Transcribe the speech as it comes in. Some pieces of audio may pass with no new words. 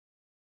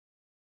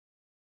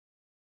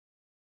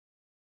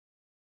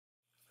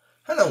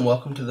Hello and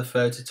welcome to the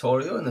third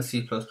tutorial in the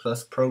C++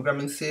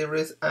 programming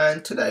series,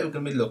 and today we're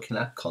going to be looking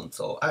at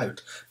console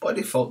out. By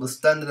default, the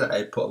standard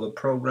output of a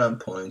program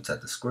points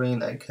at the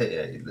screen,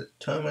 aka the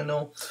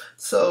terminal.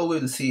 So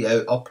with the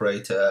cout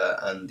operator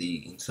and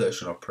the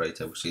insertion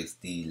operator, which is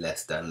the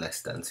less than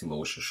symbol,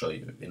 which I'll show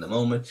you in a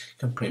moment, you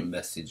can print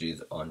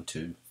messages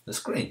onto the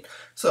screen.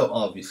 So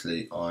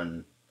obviously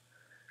on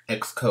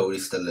Xcode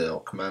is the little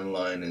command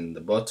line in the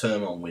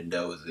bottom. On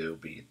Windows it will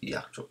be the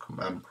actual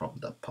command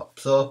prompt that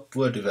pops up.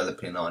 We're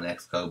developing on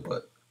Xcode,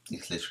 but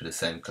it's literally the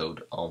same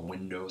code on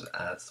Windows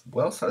as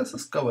well. So let's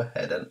just go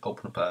ahead and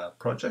open up our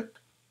project.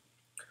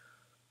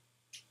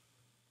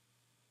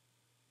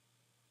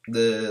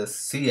 The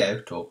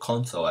cout or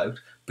console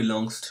out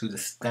belongs to the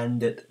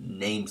standard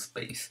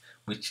namespace,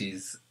 which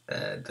is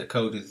the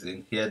code is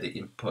in here, the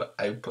input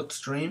output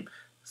stream.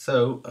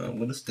 So I'm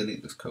going to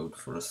delete this code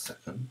for a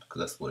second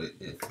because that's what it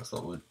is, that's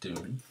what we're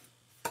doing.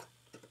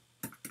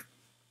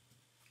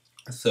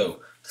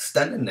 So the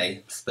standard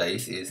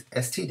namespace is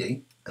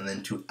std, and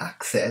then to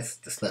access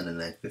the standard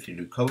namespace you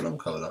do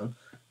colon,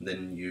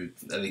 then you,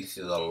 at least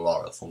there's a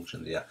lot of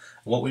functions here.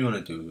 And what we want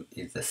to do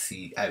is the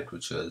cout,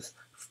 which is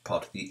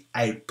part of the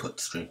output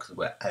stream because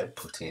we're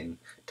outputting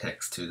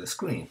text to the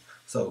screen.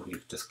 So we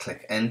just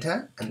click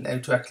enter, and now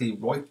to actually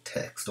write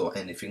text or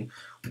anything,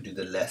 we do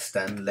the less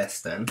than,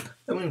 then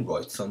we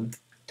write some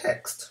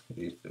text.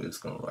 We're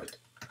just going to write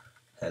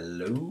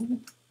hello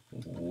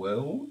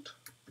world,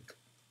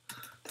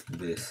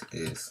 this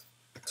is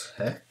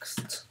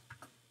text,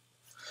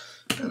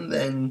 and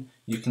then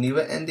you can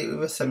either end it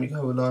with a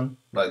semicolon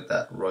like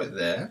that right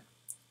there.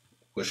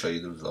 We'll show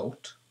you the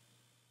result.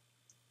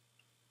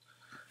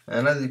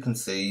 And as you can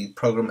see,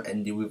 program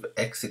ending with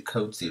exit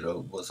code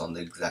 0 was on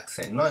the exact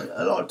same line.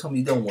 A lot of times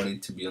you don't want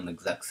it to be on the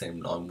exact same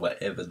line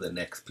whatever the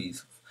next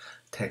piece of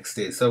text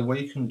is. So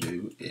what you can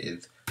do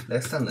is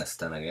less than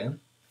again,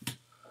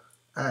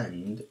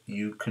 and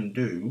you can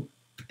do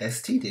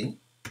std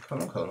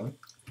colon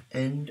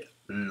end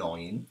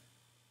line,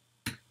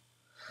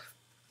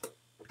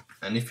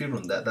 and if you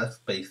run that, that's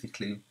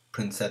basically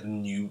prints out a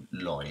new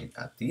line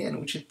at the end,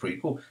 which is pretty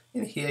cool.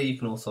 In here you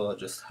can also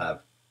just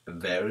have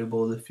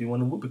variables if you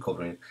want. We'll be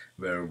covering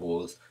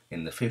variables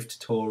in the 5th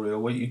tutorial,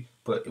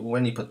 but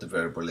when you put the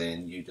variable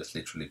in, you just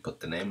literally put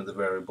the name of the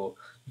variable.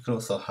 You can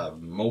also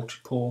have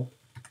multiple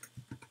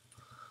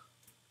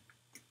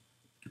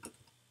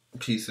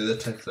pieces of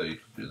text, so you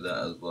can do that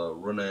as well.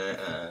 Run it,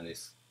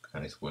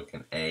 and it's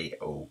working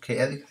a-okay.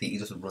 As you can see, it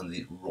just runs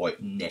it right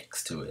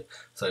next to it.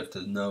 So if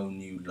there's no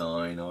new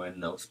line or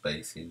no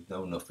spaces,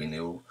 no nothing,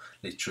 it'll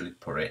literally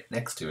put it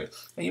next to it.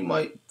 And you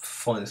might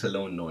find this a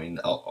little annoying,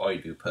 I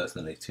do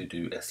personally, to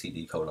do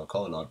std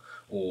colon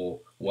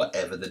or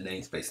whatever the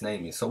namespace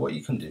name is. So what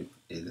you can do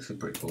is, this is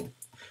pretty cool,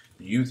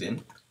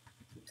 using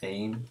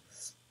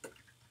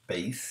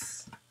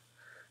namespace,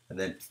 and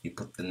then you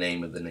put the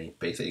name of the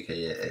namespace,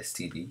 aka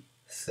std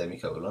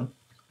semicolon.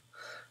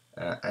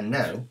 And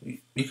now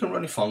you can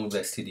run it fine with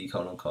std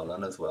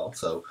colon as well,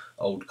 so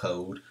old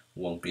code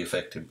won't be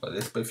affected by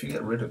this. But if you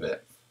get rid of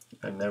it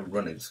and now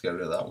run it, just get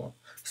rid of that one,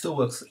 it still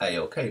works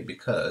a-okay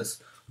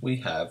because we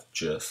have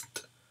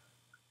just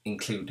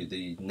included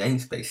the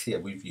namespace here.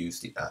 We've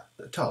used it at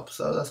the top,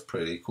 so that's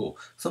pretty cool.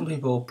 Some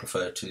people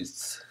prefer to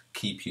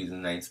keep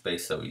using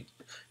namespace, so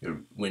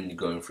when you're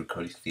going through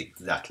code you see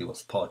exactly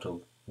what's part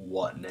of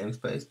what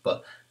namespace,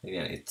 but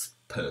again, it's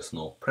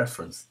personal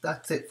preference.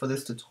 That's it for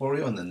this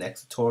tutorial. In the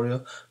next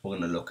tutorial, we're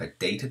going to look at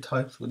data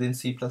types within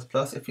C++.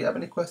 If you have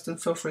any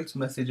questions, feel free to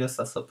message us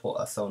at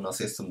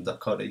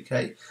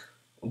support@sonarsystem.co.uk.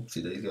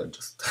 Oopsie daisy,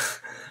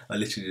 I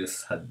literally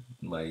just had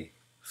my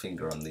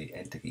finger on the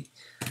enter key.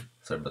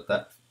 Sorry about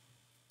that.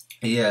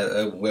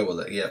 Yeah, where was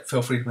it? Yeah,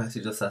 feel free to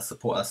message us at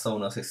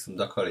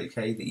support@sonarsystem.co.uk.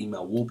 The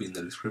email will be in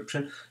the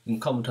description. You can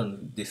comment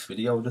on this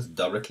video or just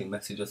directly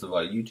message us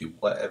via YouTube,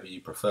 whatever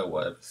you prefer,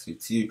 whatever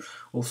suits you.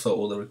 Also,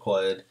 all the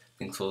required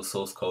links for the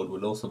source code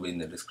will also be in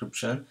the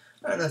description.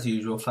 And as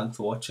usual, thanks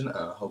for watching, and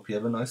I hope you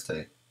have a nice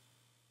day.